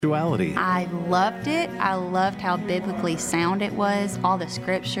Duality. I loved it. I loved how biblically sound it was, all the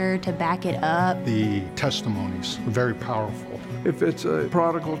scripture to back it up. The testimonies were very powerful. If it's a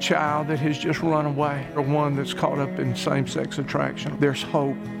prodigal child that has just run away or one that's caught up in same-sex attraction, there's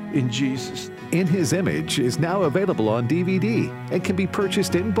hope in Jesus. In His Image is now available on DVD and can be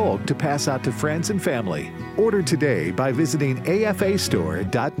purchased in bulk to pass out to friends and family. Order today by visiting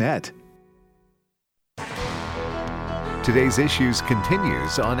afastore.net. Today's Issues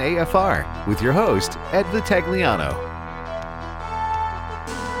continues on AFR with your host, Ed Vitagliano.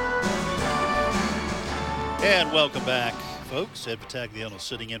 And welcome back, folks. Ed Vitagliano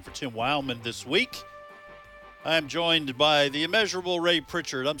sitting in for Tim Wildman this week. I'm joined by the immeasurable Ray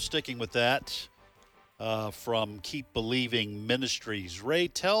Pritchard. I'm sticking with that from Keep Believing Ministries. Ray,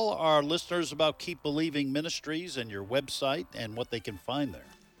 tell our listeners about Keep Believing Ministries and your website and what they can find there.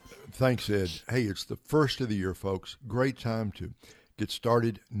 Thanks, Ed. Hey, it's the first of the year, folks. Great time to get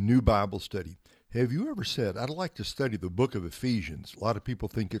started. New Bible study. Have you ever said, I'd like to study the book of Ephesians? A lot of people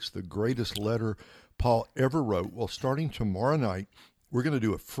think it's the greatest letter Paul ever wrote. Well, starting tomorrow night, we're going to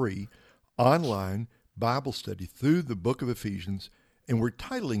do a free online Bible study through the book of Ephesians, and we're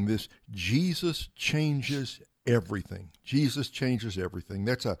titling this, Jesus Changes Everything. Jesus Changes Everything.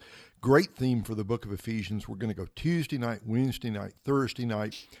 That's a great theme for the book of Ephesians. We're going to go Tuesday night, Wednesday night, Thursday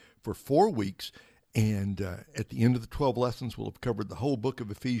night, for 4 weeks, and at the end of the 12 lessons, we'll have covered the whole book of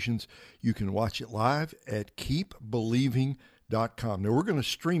Ephesians. You can watch it live at keepbelieving.com. Now, we're going to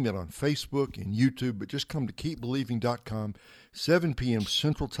stream it on Facebook and YouTube, but just come to keepbelieving.com, 7 p.m.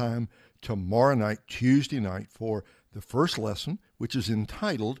 Central Time tomorrow night, Tuesday night, for the first lesson, which is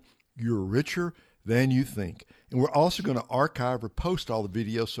entitled, You're Richer Than You Think. And we're also going to archive or post all the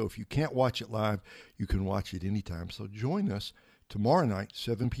videos, so if you can't watch it live, you can watch it anytime. So join us tomorrow night,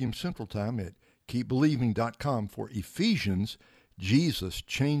 7 p.m. Central Time at keepbelieving.com for Ephesians, Jesus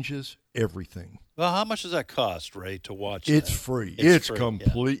Changes Everything. Well, how much does that cost, Ray, to watch It's that? free. It's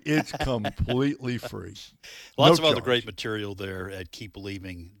Completely free. Lots of No other charge. great material there at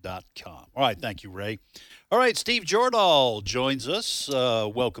keepbelieving.com. All right, thank you, Ray. All right, Steve Jordahl joins us.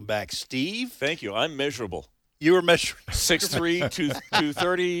 Welcome back, Steve. Thank you. I'm measurable. You were measuring 6'3",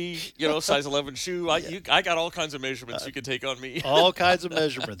 230, size 11 shoe. I got all kinds of measurements you can take on me. all kinds of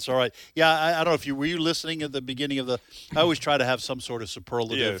measurements. All right. Yeah, I don't know if were you listening at the beginning of I always try to have some sort of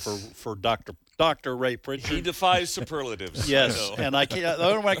superlative for Dr. Ray Pritchard. He defies superlatives. Yes, and I can't. The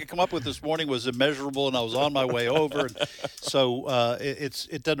only one I could come up with this morning was immeasurable, and I was on my way over, and so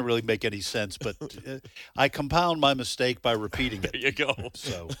it doesn't really make any sense. But I compound my mistake by repeating it. There you go.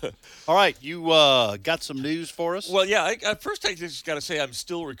 So, all right, you got some news for us? Well, yeah. At first, I just got to say I'm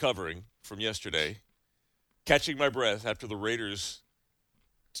still recovering from yesterday, catching my breath after the Raiders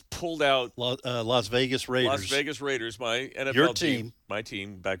pulled out Las Vegas Raiders. Las Vegas Raiders, my NFL Your team. My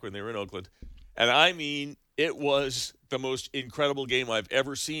team back when they were in Oakland. And I mean, it was the most incredible game I've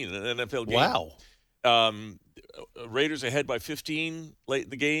ever seen in an NFL game. Wow. Raiders ahead by 15 late in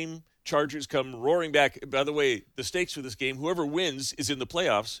the game. Chargers come roaring back. By the way, the stakes for this game, whoever wins is in the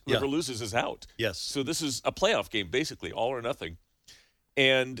playoffs. Whoever loses is out. Yes. So this is a playoff game, basically, all or nothing.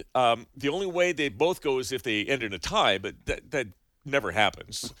 And the only way they both go is if they end in a tie, but that never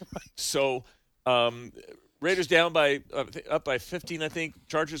happens. Right. So Raiders down up by 15, I think.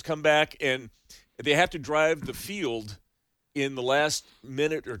 Chargers come back, and they have to drive the field in the last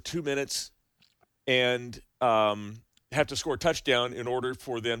minute or 2 minutes and have to score a touchdown in order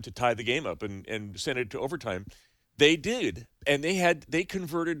for them to tie the game up and send it to overtime. They did, and they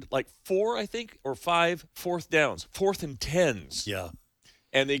converted like 4, I think, or 5 fourth downs, 4th and 10s. Yeah.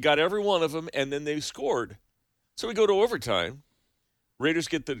 And they got every one of them, and then they scored. So we go to overtime. Raiders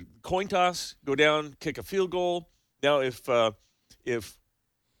get the coin toss, go down, kick a field goal. Now, if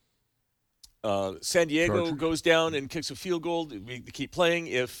San Diego goes down and kicks a field goal, we keep playing.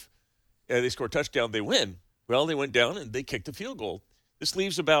 If they score a touchdown, they win. Well, they went down and they kicked a field goal. This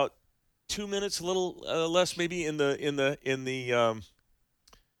leaves about 2 minutes, a little less, maybe in the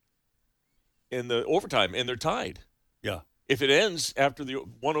overtime, and they're tied. Yeah. If it ends after the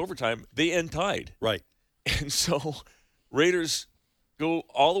one overtime, they end tied. Right. And so Raiders go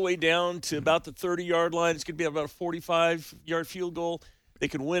all the way down to about the 30-yard line. It's going to be about a 45-yard field goal. They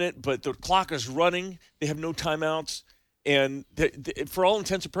can win it, but the clock is running. They have no timeouts. And for all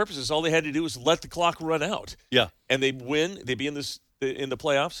intents and purposes, all they had to do was let the clock run out. Yeah. And they win. They be in the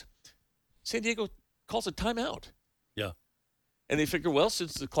playoffs. San Diego calls a timeout. Yeah. And they figure, well,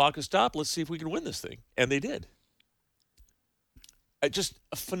 since the clock has stopped, let's see if we can win this thing. And they did. Just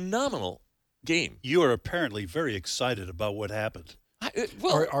a phenomenal game. You are apparently very excited about what happened.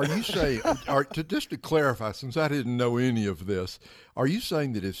 Well, Are you saying, just to clarify, since I didn't know any of this, are you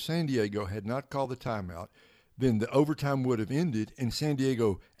saying that if San Diego had not called the timeout, then the overtime would have ended, and San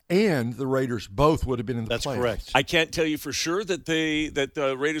Diego and the Raiders both would have been in the playoffs? That's correct. I can't tell you for sure that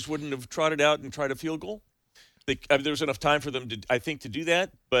the Raiders wouldn't have trotted out and tried a field goal. There was enough time for them to do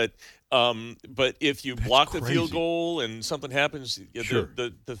that. But if you block the field goal and something happens, Sure.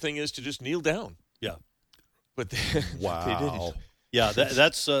 the thing is to just kneel down. Yeah. But Wow. they didn't. Yeah,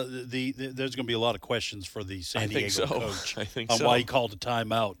 that's there's going to be a lot of questions for the San Diego coach I think on so. why he called a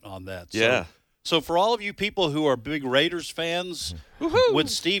timeout on that. Yeah. So for all of you people who are big Raiders fans, what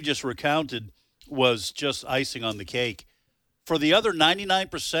Steve just recounted was just icing on the cake. For the other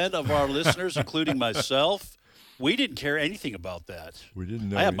 99% of our listeners, including myself, we didn't care anything about that. We didn't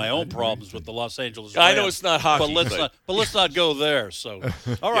know. I have my own anything. problems with the Los Angeles I Rams. know it's not hockey, but let's not go there. So,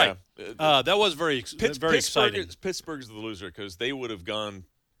 all right, that was very exciting. Pittsburgh's the loser because they would have gone.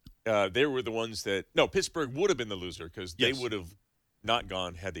 They were the ones that Pittsburgh would have been the loser because they would have not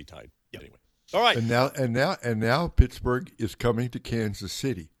gone had they tied. Yep. Anyway, All right, And now Pittsburgh is coming to Kansas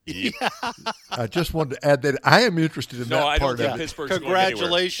City. I just wanted to add that I am interested in that I part don't think of it. Pittsburgh's going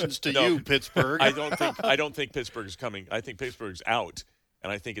congratulations to anywhere. you, Pittsburgh. I don't think Pittsburgh's coming. I think Pittsburgh's out,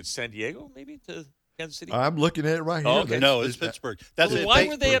 and I think it's San Diego maybe to Kansas City. I'm looking at it right here. Oh, okay. No, it's Pittsburgh. That's Well, it. why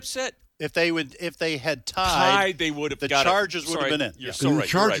were they upset? If they had tied, They would have. the got Chargers it. would have Sorry, been in. You're Yeah. so The right.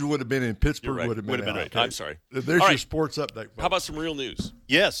 Chargers You're right. would have been in. Pittsburgh You're right. would have been out. right. Okay? I'm sorry. There's All your right. sports update. How about some real news?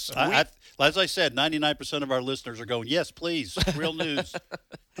 Yes, as I said, 99% of our listeners are going, yes, please, real news.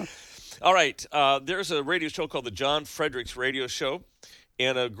 All right. There's a radio show called the John Fredericks Radio Show,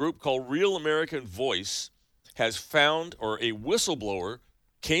 and a group called Real American Voice has found, or a whistleblower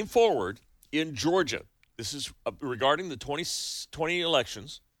came forward in Georgia. This is regarding the 2020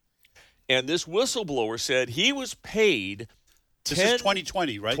 elections. And this whistleblower said he was paid This is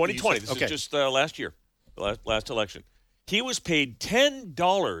 2020, right? 2020. You This said- is just last year, last election. He was paid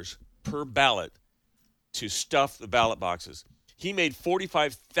 $10 per ballot to stuff the ballot boxes. He made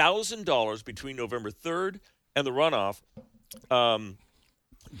 $45,000 between November 3rd and the runoff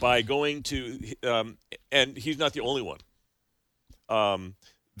by going to and he's not the only one.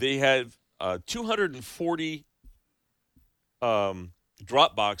 They had 240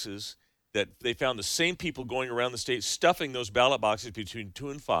 drop boxes that they found the same people going around the state stuffing those ballot boxes between 2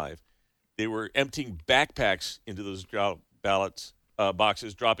 and 5. They were emptying backpacks into those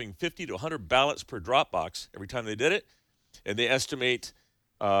boxes, dropping 50 to 100 ballots per drop box every time they did it. And they estimate,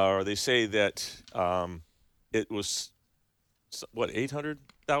 or they say that it was,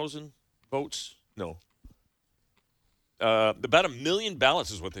 800,000 votes? No. About 1 million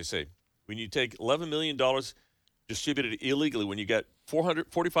ballots is what they say. When you take $11 million distributed illegally, when you get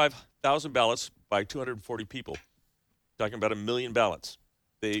 445,000 ballots by 240 people, talking about 1 million ballots.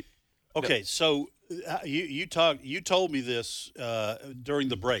 Okay, so you told me this during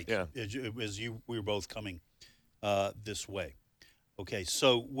the break. Yeah. As we were both coming this way. Okay,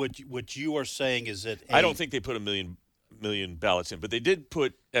 so what you are saying is that I don't think they put 1 million ballots in, but they did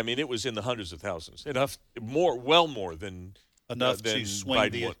put. I mean, it was in the hundreds of thousands. Enough, well more than enough than to swing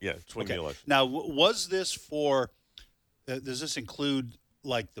Biden the swing the election. Now, was this for? Does this include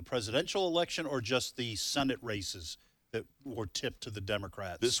like the presidential election or just the Senate races that were tipped to the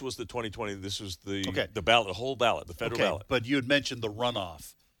Democrats? This was the 2020. This was the Okay. ballot, the whole ballot, the federal ballot. But you had mentioned the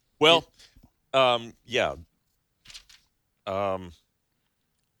runoff. Well, yeah.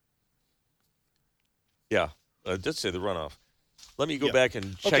 I did say the runoff. Let me go Yeah. back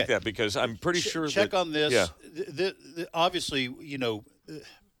and check Okay. that because I'm pretty sure Check that, on this. Yeah. Obviously,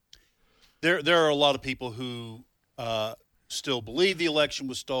 there are a lot of people who still believe the election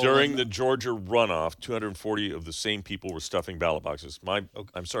was stolen. During the Georgia runoff, 240 of the same people were stuffing ballot boxes.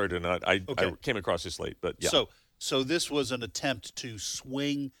 I'm sorry to not. I came across this late, but yeah. So this was an attempt to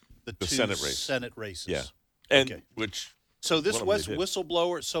swing the two Senate race. races. Yeah, and Okay. which So this one of them they did.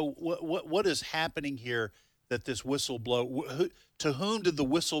 whistleblower. So what is happening here? That this whistleblower, to whom did the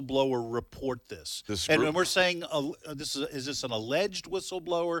whistleblower report this? And we're saying is this an alleged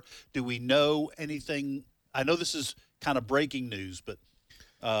whistleblower? Do we know anything? I know this is kind of breaking news, but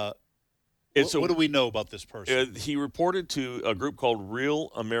what do we know about this person? he reported to a group called Real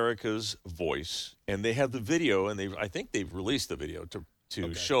America's Voice, and they have the video, and I think they've released the video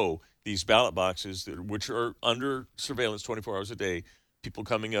to show these ballot boxes, which are under surveillance 24 hours a day. People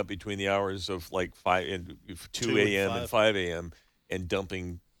coming up between the hours of like 2 a.m. and 5 a.m. and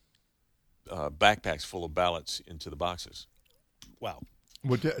dumping backpacks full of ballots into the boxes. Wow.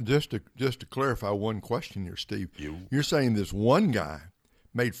 Well, just to clarify one question here, Steve. You're saying this one guy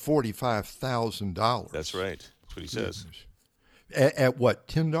made $45,000. That's right. That's what he says. At what,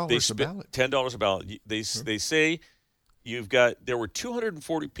 $10 They a spent ballot? $10 a ballot. They say there were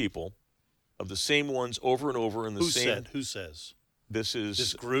 240 people of the same ones over and over in the same. Who says? This is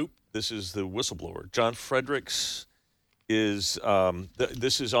This group? This is the whistleblower. John Fredericks is.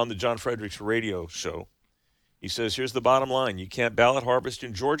 This is on the John Fredericks radio show. He says, "Here's the bottom line: you can't ballot harvest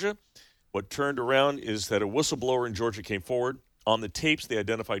in Georgia. What turned around is that a whistleblower in Georgia came forward. On the tapes, they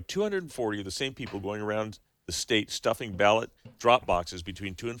identified 240 of the same people going around the state stuffing ballot drop boxes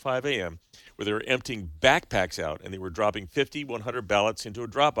between 2 and 5 a.m., where they were emptying backpacks out, and they were dropping 50, 100 ballots into a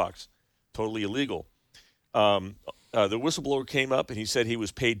drop box. Totally illegal." The whistleblower came up, and he said he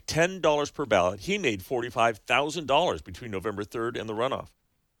was paid $10 per ballot. He made $45,000 between November 3rd and the runoff.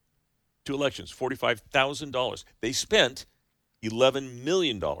 2 elections, $45,000. They spent $11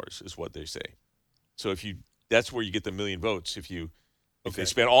 million is what they say. So that's where you get the million votes. If they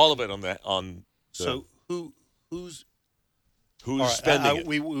spent all of it So who's spending it?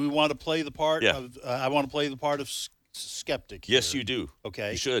 We want to play the part Yeah. of I want to play the part of skeptic here. Yes, you do.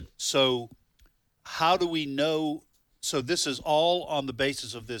 Okay. You should. So how do we know? So this is all on the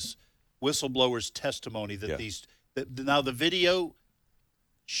basis of this whistleblower's testimony that now the video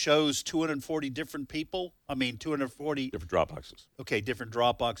shows 240 different people. I mean, 240 different drop boxes. Okay, different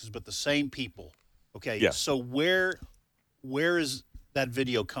drop boxes, but the same people. Okay. Yeah. So where is that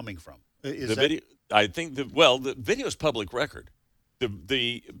video coming from? Video? I think the video is public record.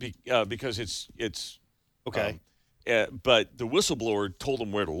 Because it's okay. But the whistleblower told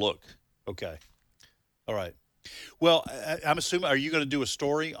them where to look. Okay. All right. Well, I'm assuming. Are you going to do a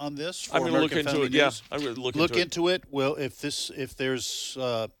story on this? I'm going to look into it. Yeah, I'm going to look into it. Well, if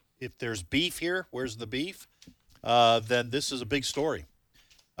there's beef here, where's the beef? Then this is a big story.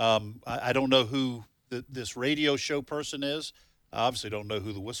 I don't know who this radio show person is. I obviously don't know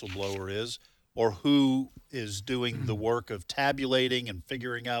who the whistleblower is, or who is doing the work of tabulating and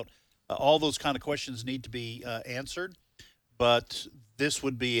figuring out. All those kind of questions need to be answered. But this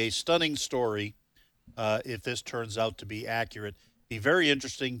would be a stunning story. If this turns out to be accurate. Be very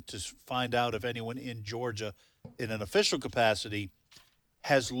interesting to find out if anyone in Georgia in an official capacity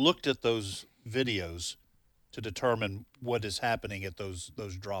has looked at those videos to determine what is happening at those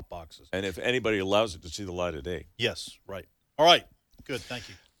drop boxes. And if anybody allows it to see the light of day. Yes, right. All right, good, thank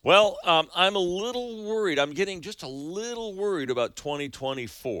you. Well, I'm a little worried. I'm getting just a little worried about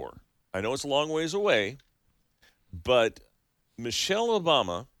 2024. I know it's a long ways away, but Michelle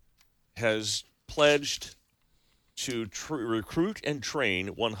Obama has pledged to recruit and train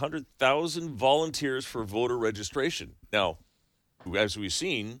 100,000 volunteers for voter registration. Now, as we've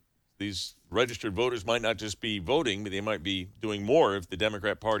seen, these registered voters might not just be voting, but they might be doing more if the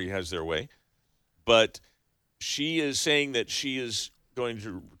Democrat Party has their way. But she is saying that she is going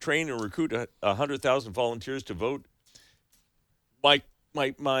to train and recruit 100,000 volunteers to vote. My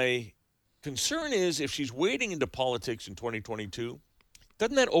concern is if she's wading into politics in 2022,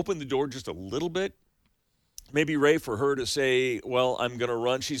 doesn't that open the door just a little bit? Maybe, Ray, for her to say, well, I'm going to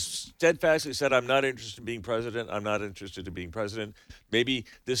run. She's steadfastly said, I'm not interested in being president. I'm not interested in being president. Maybe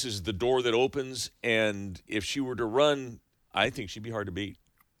this is the door that opens, and if she were to run, I think she'd be hard to beat.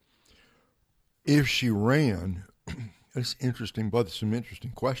 If she ran, it's interesting, but there's some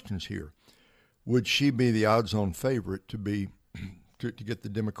interesting questions here. Would she be the odds-on favorite to get the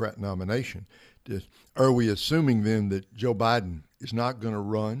Democrat nomination? Are we assuming then that Joe Biden is not going to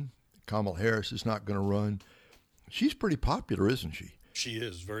run? Kamala Harris is not going to run. She's pretty popular, isn't she? She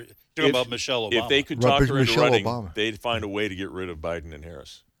is very. Talking about Michelle Obama. If they could talk her into running, Obama. They'd find a way to get rid of Biden and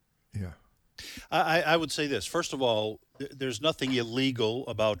Harris. Yeah. I would say this. First of all, there's nothing illegal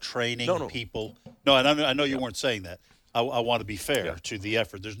about training people. No, and I know you weren't saying that. I want to be fair to the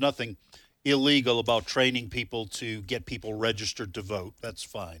effort. There's nothing illegal about training people to get people registered to vote. That's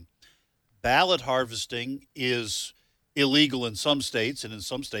fine. Ballot harvesting is illegal in some states, and in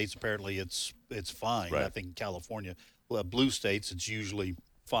some states apparently it's fine. Right. I think in California, blue states, it's usually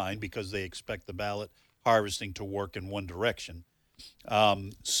fine because they expect the ballot harvesting to work in one direction.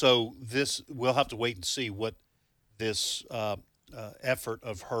 So we'll have to wait and see what this effort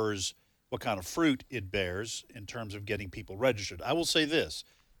of hers, what kind of fruit it bears in terms of getting people registered. I will say this.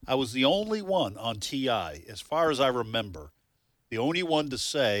 I was the only one on TI, as far as I remember, the only one to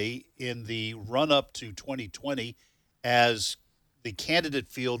say in the run-up to 2020, as the candidate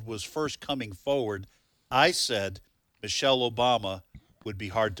field was first coming forward, I said Michelle Obama would be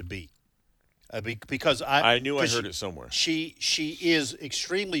hard to beat. Because I knew I heard it somewhere. She is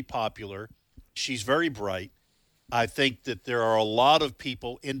extremely popular. She's very bright. I think that there are a lot of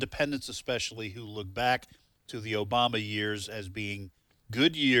people, independents especially, who look back to the Obama years as being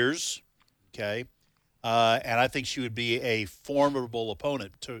good years, okay? and I think she would be a formidable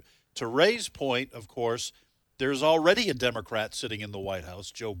opponent. To Ray's point, of course, there's already a Democrat sitting in the White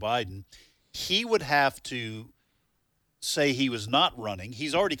House, Joe Biden. He would have to say he was not running.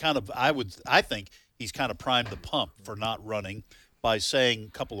 He's already I think he's kind of primed the pump for not running by saying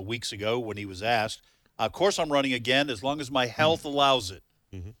a couple of weeks ago when he was asked, of course I'm running again as long as my health allows it.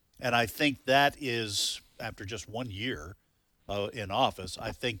 Mm-hmm. And I think that is, after just 1 year in office,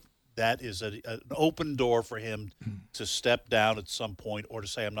 I think that is an open door for him to step down at some point or to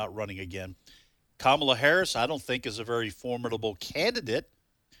say I'm not running again. Kamala Harris, I don't think, is a very formidable candidate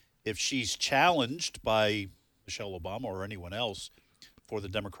if she's challenged by Michelle Obama or anyone else for the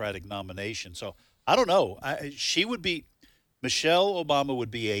Democratic nomination. So I don't know. Michelle Obama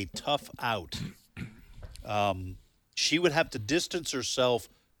would be a tough out. She would have to distance herself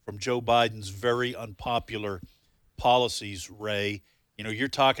from Joe Biden's very unpopular policies, Ray. You know, you're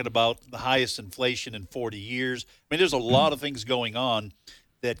talking about the highest inflation in 40 years. I mean, there's a lot of things going on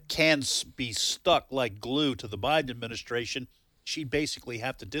that can be stuck like glue to the Biden administration. She'd basically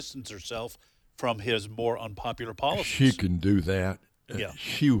have to distance herself from his more unpopular policies. She can do that. Yeah.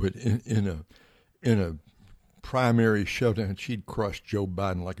 She would, in a primary showdown, she'd crush Joe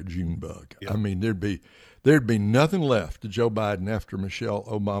Biden like a June bug. Yeah. I mean, there'd be nothing left to Joe Biden after Michelle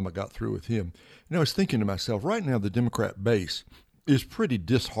Obama got through with him. And I was thinking to myself, right now the Democrat base is pretty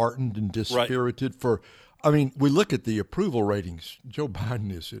disheartened and dispirited we look at the approval ratings. Joe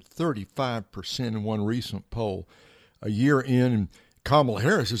Biden is at 35% in one recent poll a year in, and Kamala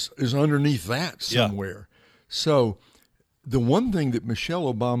Harris is underneath that somewhere. Yeah. So the one thing that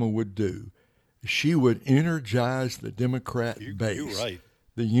Michelle Obama would do, she would energize the Democrat base. You're right.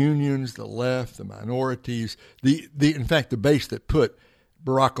 The unions, the left, the minorities, in fact, the base that put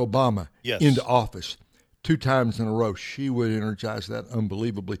Barack Obama into office 2 times in a row. She would energize that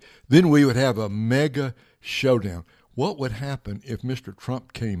unbelievably. Then we would have a mega showdown. What would happen if Mr.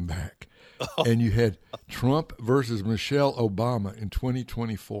 Trump came back and you had Trump versus Michelle Obama in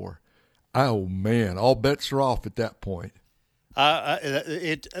 2024? Oh, man, all bets are off at that point.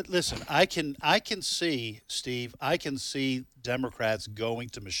 Listen, I can see, Steve, I can see Democrats going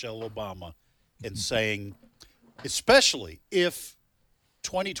to Michelle Obama and saying, especially if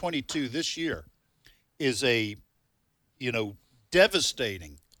 2022, this year, is a,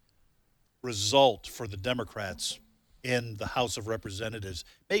 devastating result for the Democrats in the House of Representatives.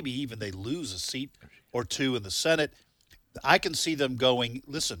 Maybe even they lose a seat or two in the Senate. I can see them going,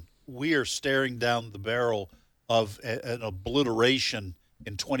 listen, we are staring down the barrel of an obliteration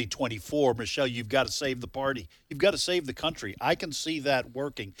in 2024. Michelle, you've got to save the party. You've got to save the country. I can see that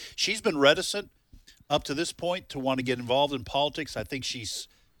working. She's been reticent up to this point to want to get involved in politics. I think she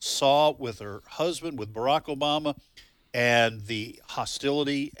saw with her husband, with Barack Obama, and the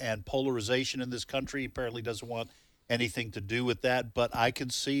hostility and polarization in this country. Apparently doesn't want anything to do with that. But I can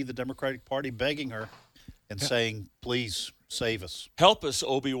see the Democratic Party begging her and saying, please save us. Help us,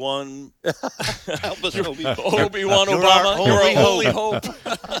 Obi-Wan. Help us, Obi-Wan. Obi-Wan Obama. You're our holy hope.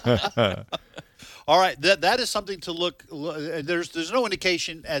 All right, that is something to look. There's no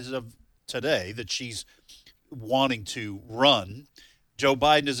indication as of today that she's wanting to run. Joe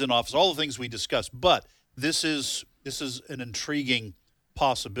Biden is in office. All the things we discussed, but this is an intriguing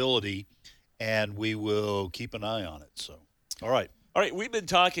possibility, and we will keep an eye on it. So, all right. All right, we've been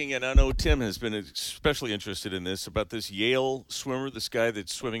talking, and I know Tim has been especially interested in this, about this Yale swimmer, this guy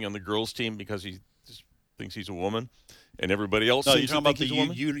that's swimming on the girls' team because he thinks he's a woman, and everybody else seems to think think he's a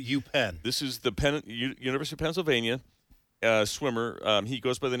woman? UPenn. This is the University of Pennsylvania swimmer. He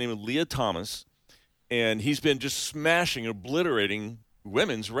goes by the name of Leah Thomas, and he's been just smashing, obliterating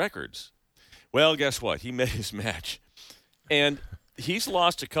women's records. Well, guess what? He met his match, and he's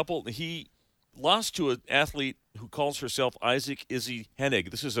lost a couple. He lost to an athlete who calls herself Isaac Izzy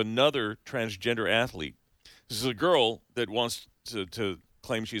Hennig. This is another transgender athlete. This is a girl that wants to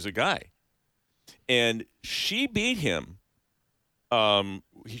claim she's a guy. And she beat him.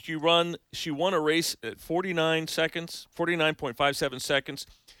 She won a race at 49.57 seconds.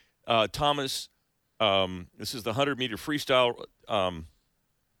 Thomas, this is the 100-meter freestyle.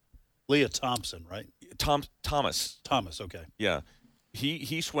 Leah Thompson, right? Thomas. Thomas, okay. Yeah.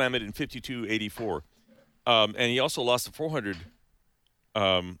 He swam it in 52.84. And he also lost the 400.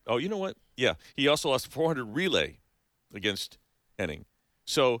 You know what? Yeah, he also lost the 400 relay against Hennig.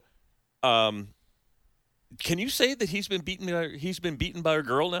 So, can you say that he's been beaten by a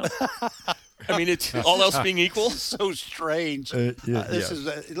girl now? I mean, it's all else being equal. So strange.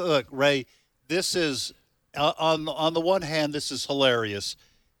 Look, Ray. This is on the one hand, this is hilarious.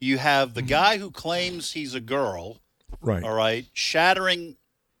 You have the guy who claims he's a girl, right? All right, shattering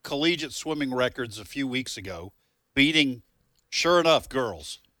collegiate swimming records a few weeks ago, beating, sure enough,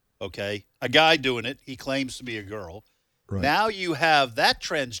 girls. Okay, a guy doing it. He claims to be a girl. Right. Now you have that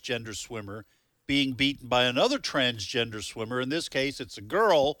transgender swimmer being beaten by another transgender swimmer. In this case, it's a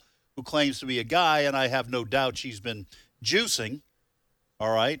girl who claims to be a guy, and I have no doubt she's been juicing.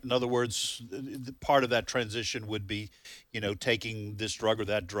 All right. In other words, part of that transition would be, taking this drug or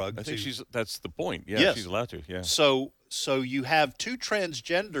that drug. I think that's the point. Yeah, Yes. she's allowed to. Yeah. So you have two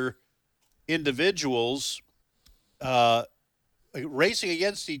transgender individuals racing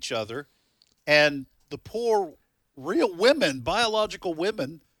against each other, and the poor real women, biological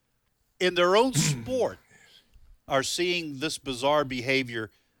women, in their own sport are seeing this bizarre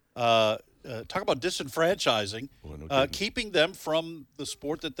behavior. Talk about disenfranchising, keeping them from the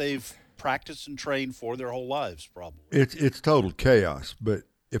sport that they've practiced and trained for their whole lives, probably. It's total chaos. But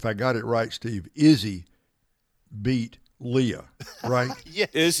if I got it right, Steve, Izzy beat Leah, right? Yes.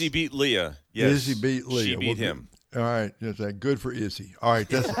 Izzy beat Leah. Yes. Izzy beat Leah. She beat him. All right, good for Izzy. All right,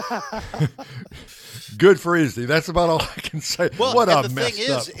 that's good for Izzy. That's about all I can say. Well, what and a the messed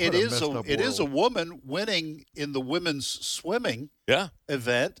thing up, is, it is a world. woman winning in the women's swimming Yeah.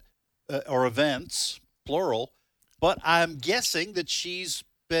 event or events, plural. But I'm guessing that she's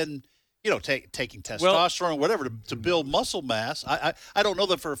been, taking testosterone or whatever to build muscle mass. I don't know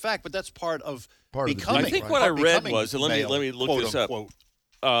that for a fact, but that's part of becoming. I think what I read becoming was, and let me look quote, this unquote.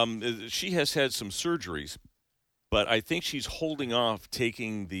 up. She has had some surgeries, but I think she's holding off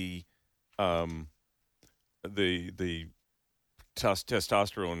taking the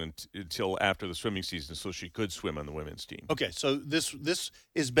testosterone until after the swimming season, so she could swim on the women's team. Okay, so this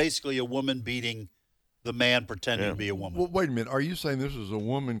is basically a woman beating the man pretending to be a woman. Well, wait a minute. Are you saying this is a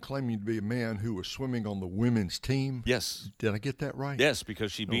woman claiming to be a man who was swimming on the women's team? Yes. Did I get that right? Yes,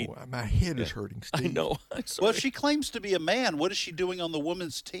 because she beat. Oh, my head is hurting, Steve. I know. I'm sorry. Well, if she claims to be a man, what is she doing on the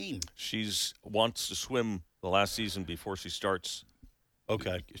women's team? She's wants to swim the last season before she starts.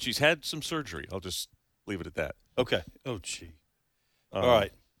 Okay. She's had some surgery. I'll just leave it at that. Okay. Oh, gee. All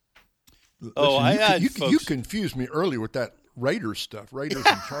right. Listen, you confused me earlier with that Raiders stuff. Raiders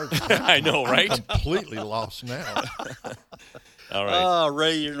in charge. I know, right? I'm completely lost now. All right.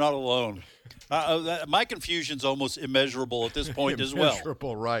 Ray, you're not alone. My confusion's almost immeasurable at this point as well.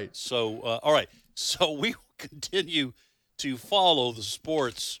 Immeasurable, right. So, all right. So we will continue to follow the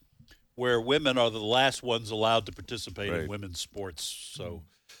sports where women are the last ones allowed to participate in women's sports. So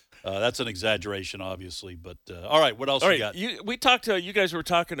that's an exaggeration, obviously. But all right, what else you got? We talked. You guys were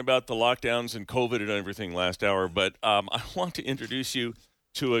talking about the lockdowns and COVID and everything last hour, but I want to introduce you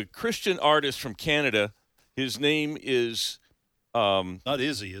to a Christian artist from Canada. His name is not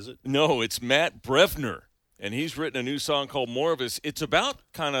Izzy, is it? No, it's Matt Brevner, and he's written a new song called More of Us. It's about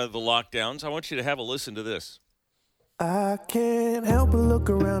kind of the lockdowns. I want you to have a listen to this. I can't help but look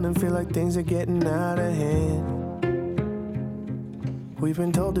around and feel like things are getting out of hand. We've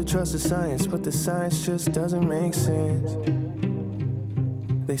been told to trust the science, but the science just doesn't make sense.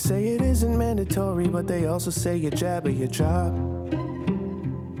 They say it isn't mandatory, but they also say your jab or your job.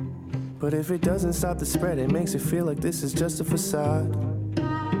 But if it doesn't stop the spread, it makes it feel like this is just a facade.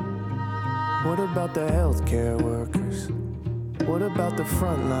 What about the healthcare workers? What about the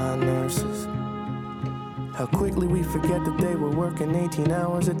frontline nurses? How quickly we forget that they were working 18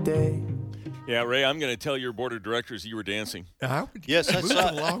 hours a day. Yeah, Ray, I'm going to tell your board of directors you were dancing. Yes, that's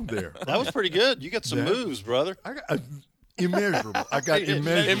along there. That was pretty good. You got some moves, brother. I got immeasurable. I got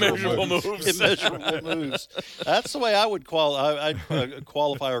immeasurable moves. Immeasurable moves. That's the way I would qualify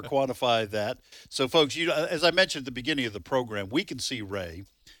or quantify that. So, folks, as I mentioned at the beginning of the program, we can see Ray,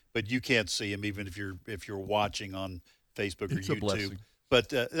 but you can't see him even if you're watching on Facebook or It's a YouTube. blessing. But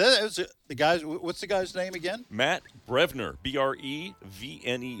that was the guy's. What's the guy's name again? Matt Brevner,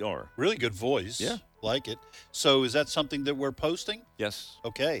 Brevner. Really good voice. Yeah, like it. So is that something that we're posting? Yes.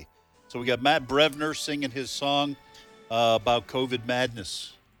 Okay. So we got Matt Brevner singing his song about COVID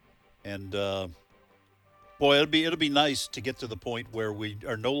madness, and boy, it'll be nice to get to the point where we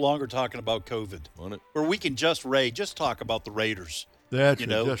are no longer talking about COVID, where we can just talk about the Raiders. That's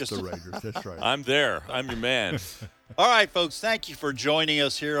just the Raiders. That's right. I'm there. I'm your man. All right, folks, thank you for joining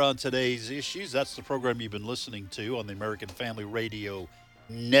us here on today's Issues. That's the program you've been listening to on the American Family Radio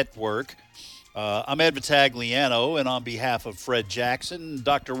Network. I'm Ed Vitagliano, and on behalf of Fred Jackson,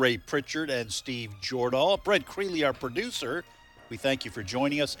 Dr. Ray Pritchard, and Steve Jordahl, Brett Creeley, our producer, we thank you for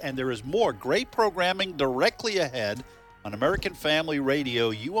joining us, and there is more great programming directly ahead on American Family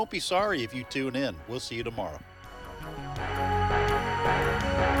Radio. You won't be sorry if you tune in. We'll see you tomorrow.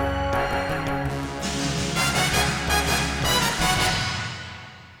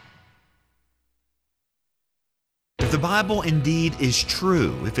 The Bible indeed is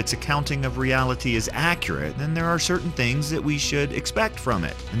true, if its accounting of reality is accurate, then there are certain things that we should expect from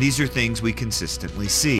it. And these are things we consistently see.